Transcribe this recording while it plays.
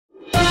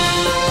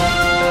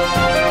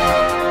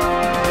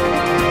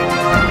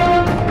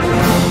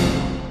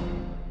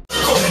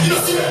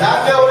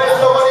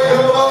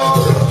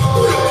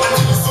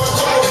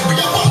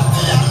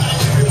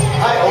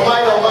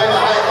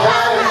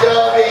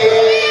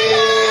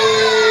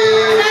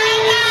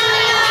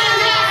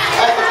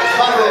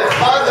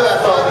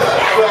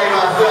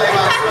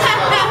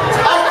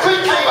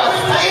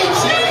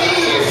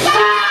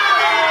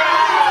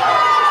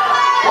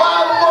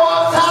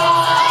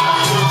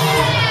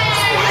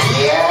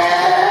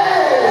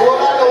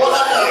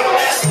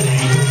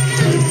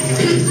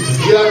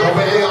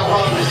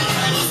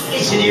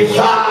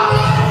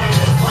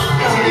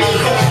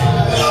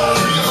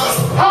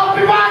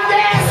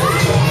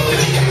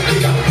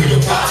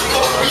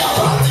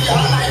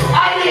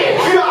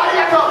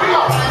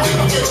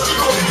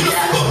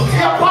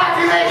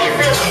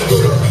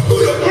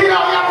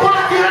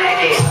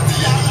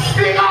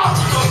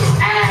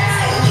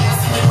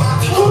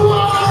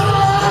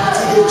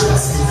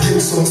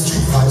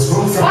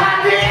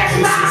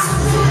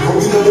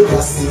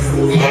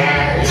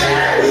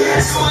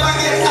Somebody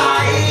get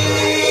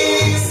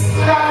ice,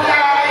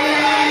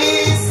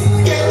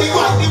 get the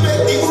body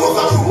ready,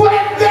 over.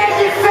 When they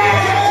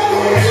defend,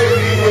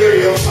 everywhere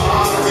you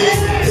party,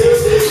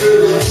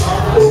 everywhere you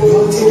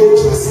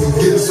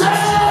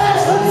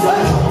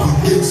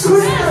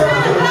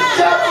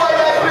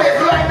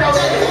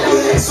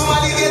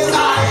somebody get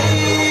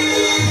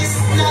ice,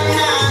 not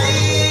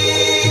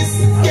nice.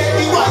 Get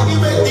the body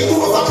ready,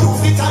 over.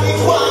 Proof it and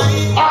it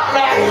wine.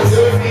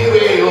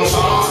 Everywhere you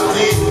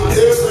party,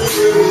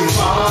 everywhere you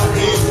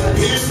party.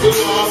 People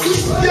are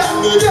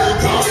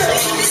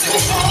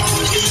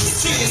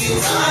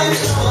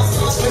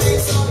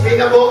みん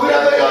な僕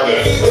らのように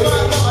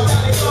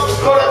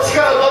この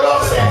力を取ろ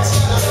うぜ。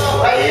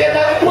ありえな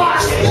いパ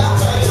ーティー。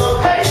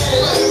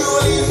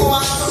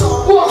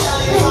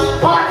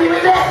パーティー見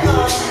て。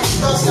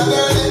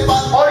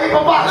オリン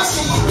ポパーテ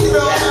ィー。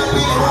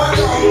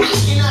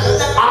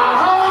あ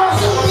は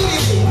ー。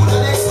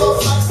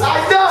ライ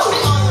ト。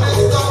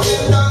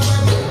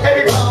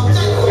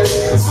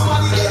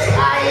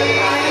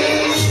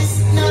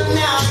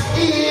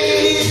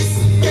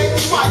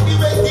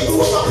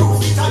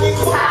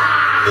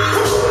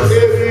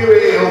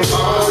Everywhere you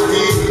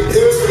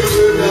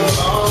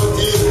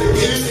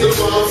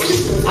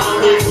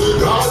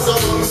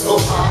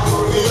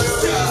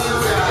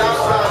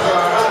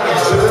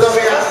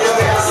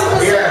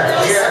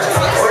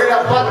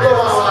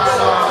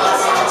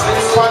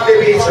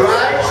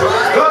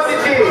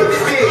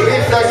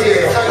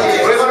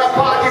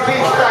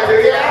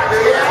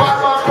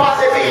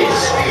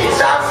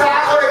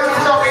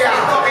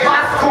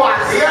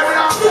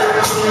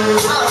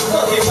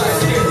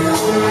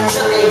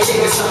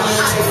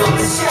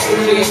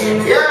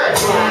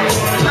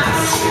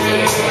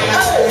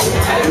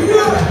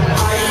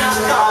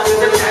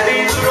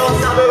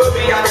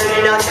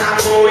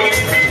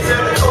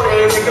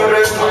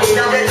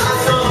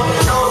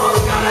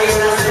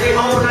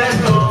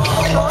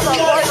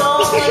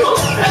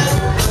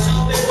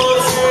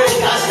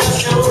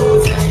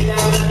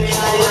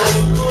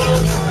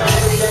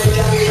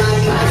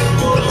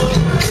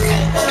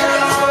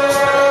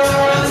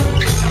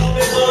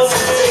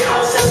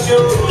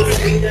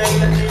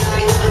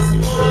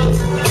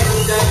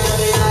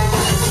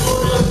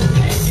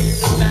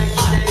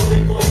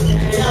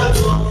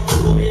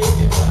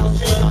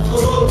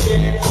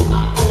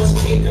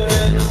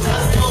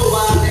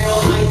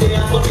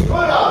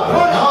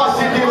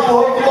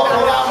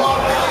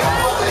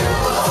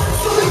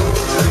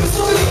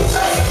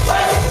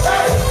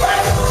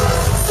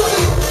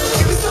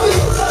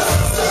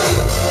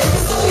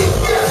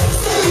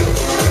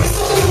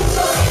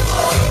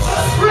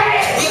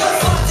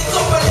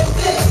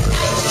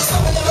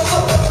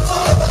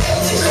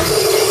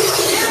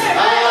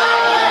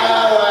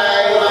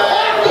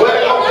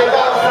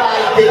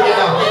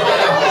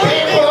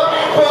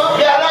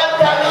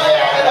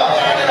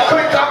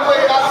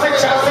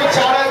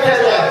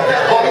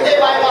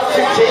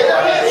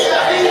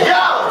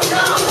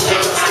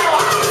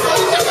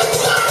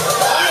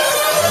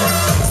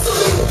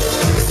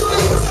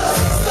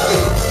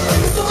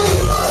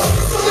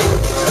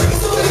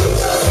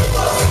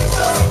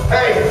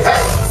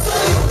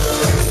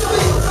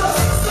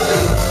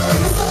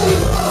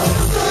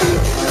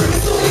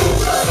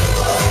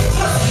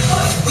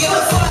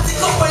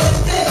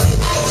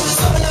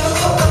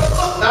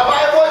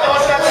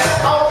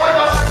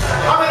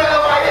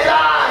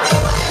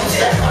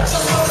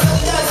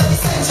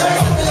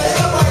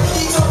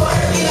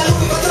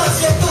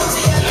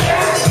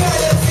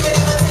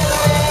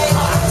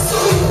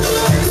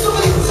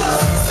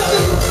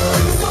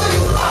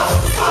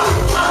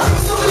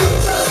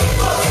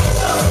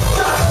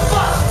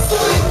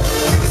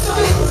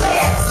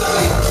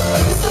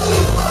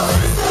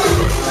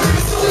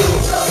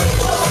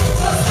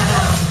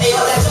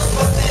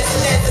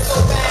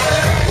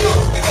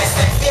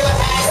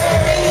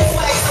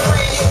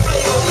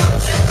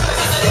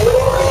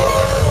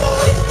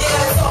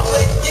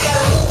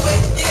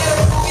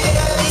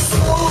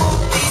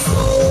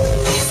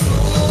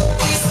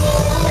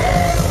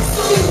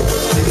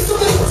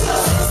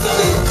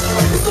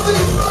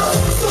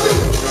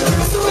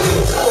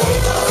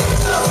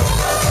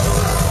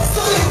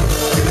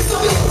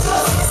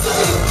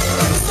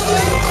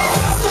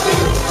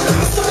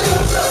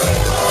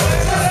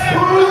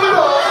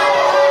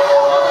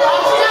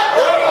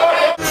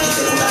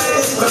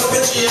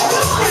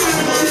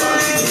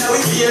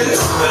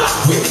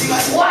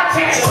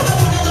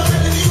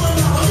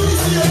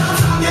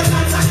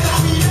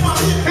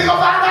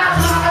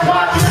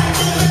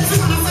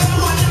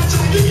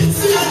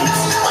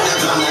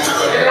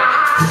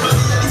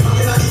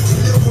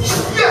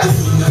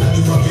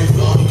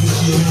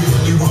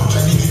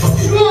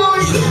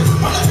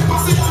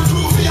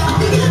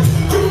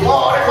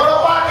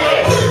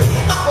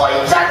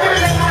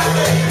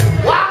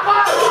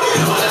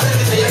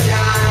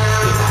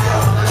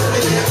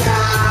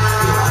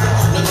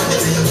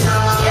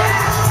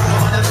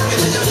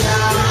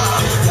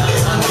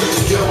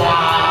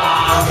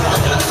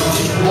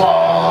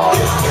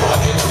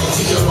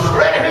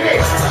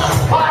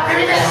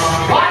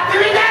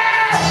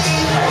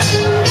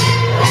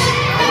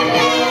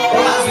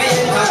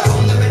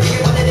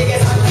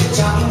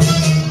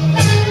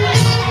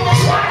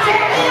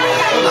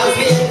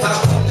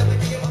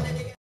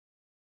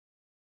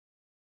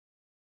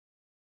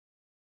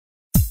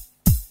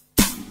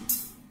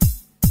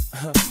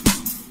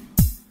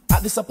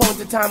At this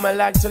appointed time, I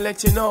like to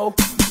let you know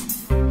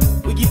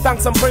we give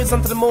thanks and praise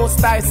unto the Most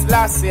High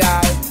Selassie.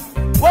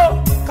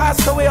 Whoa,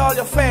 cast away all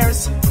your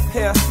fears.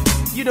 Yeah,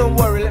 you don't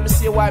worry, let me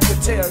see you wipe your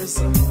tears.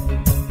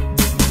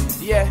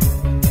 Yeah,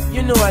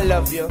 you know I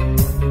love you.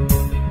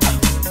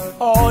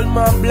 All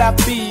my black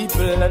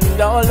people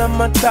and all of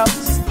my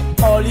thugs,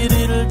 all you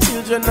little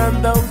children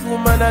and those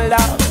women I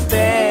love,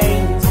 they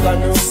ain't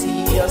gonna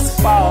see us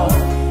fall.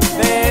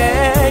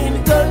 They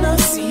ain't gonna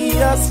see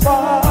us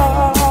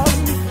fall.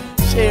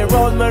 Share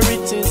all my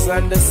riches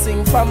and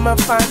sing for my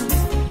fans.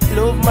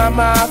 Love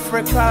Mama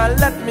Africa,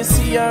 let me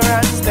see your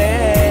hands. They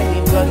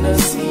ain't gonna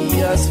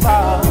see us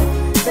fall.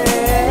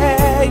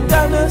 They ain't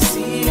gonna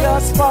see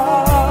us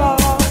fall.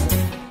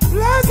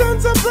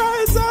 Pleasant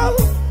surprise, oh,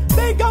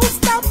 they gon'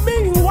 stop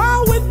me.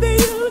 Wow, with the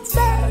youth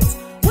dance,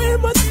 where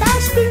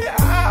mustache be?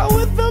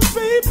 With the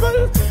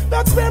people,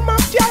 that's where my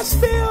cash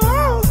be.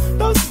 Oh,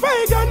 those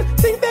pagan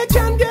think they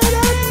can get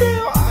at me.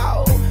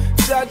 Oh,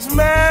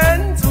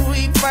 judgment,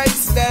 we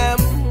face them.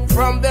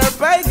 From their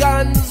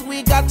pagans,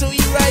 we got to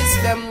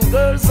erase them.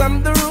 Girls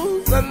on the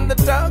roofs and the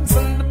dogs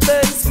in the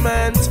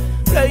basement,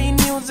 playing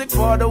music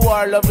for the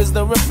war, love is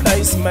the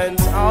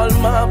replacement. All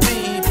my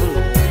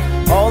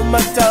people, all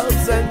my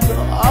dogs and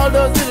all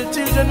those little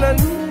children and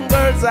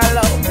girls I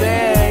love,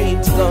 they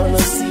ain't gonna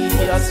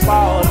see us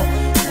fall.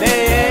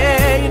 They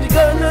ain't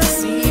gonna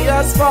see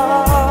us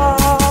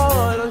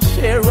fall.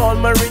 Share all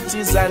my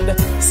riches and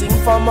sing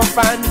for my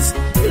fans.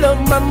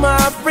 Love Mama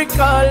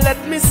Africa,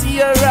 let me see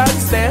your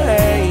hands. They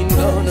ain't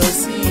gonna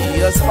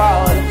see us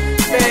fall.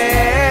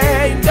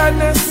 They ain't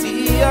gonna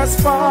see us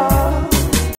fall.